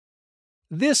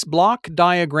This block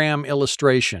diagram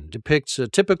illustration depicts a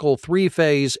typical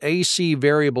three-phase AC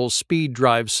variable speed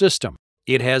drive system.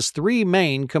 It has three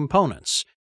main components: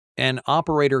 an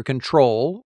operator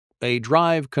control, a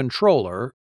drive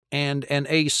controller, and an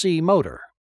AC motor.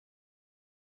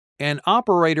 An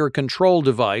operator control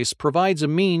device provides a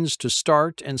means to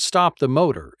start and stop the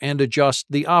motor and adjust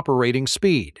the operating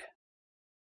speed.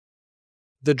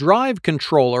 The drive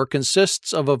controller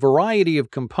consists of a variety of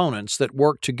components that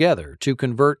work together to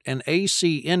convert an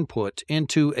AC input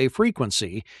into a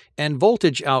frequency and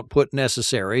voltage output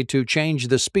necessary to change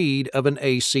the speed of an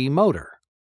AC motor.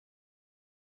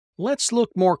 Let's look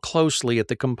more closely at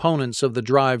the components of the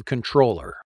drive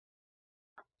controller.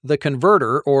 The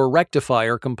converter or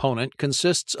rectifier component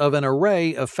consists of an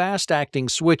array of fast-acting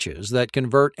switches that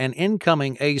convert an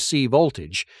incoming AC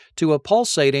voltage to a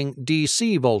pulsating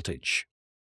DC voltage.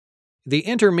 The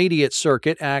intermediate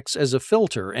circuit acts as a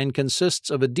filter and consists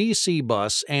of a DC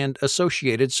bus and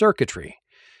associated circuitry.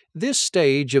 This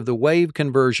stage of the wave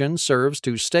conversion serves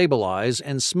to stabilize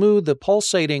and smooth the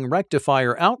pulsating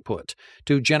rectifier output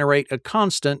to generate a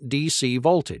constant DC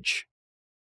voltage.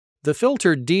 The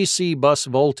filtered DC bus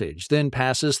voltage then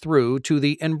passes through to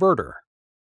the inverter.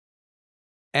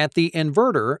 At the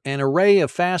inverter, an array of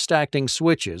fast-acting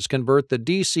switches convert the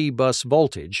DC bus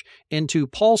voltage into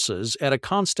pulses at a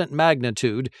constant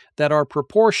magnitude that are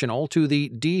proportional to the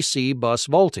DC bus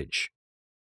voltage.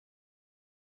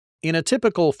 In a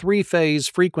typical three-phase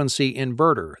frequency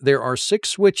inverter, there are 6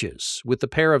 switches, with a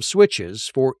pair of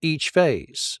switches for each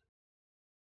phase.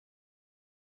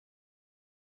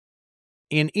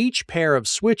 In each pair of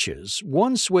switches,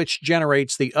 one switch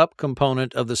generates the up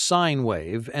component of the sine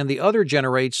wave and the other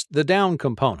generates the down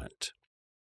component.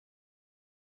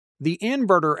 The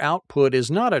inverter output is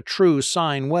not a true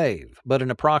sine wave, but an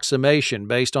approximation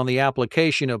based on the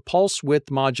application of pulse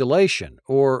width modulation,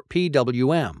 or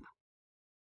PWM.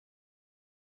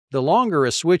 The longer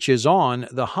a switch is on,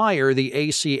 the higher the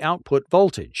AC output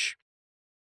voltage.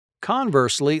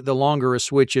 Conversely, the longer a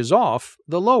switch is off,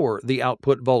 the lower the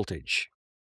output voltage.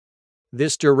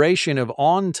 This duration of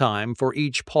on time for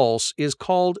each pulse is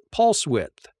called pulse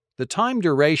width. The time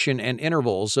duration and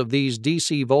intervals of these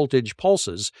DC voltage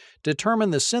pulses determine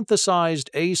the synthesized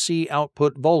AC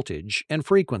output voltage and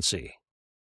frequency.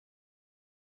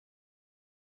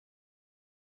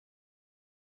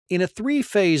 In a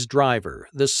three-phase driver,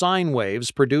 the sine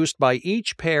waves produced by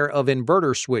each pair of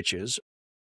inverter switches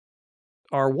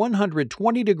are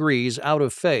 120 degrees out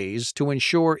of phase to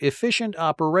ensure efficient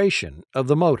operation of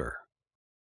the motor.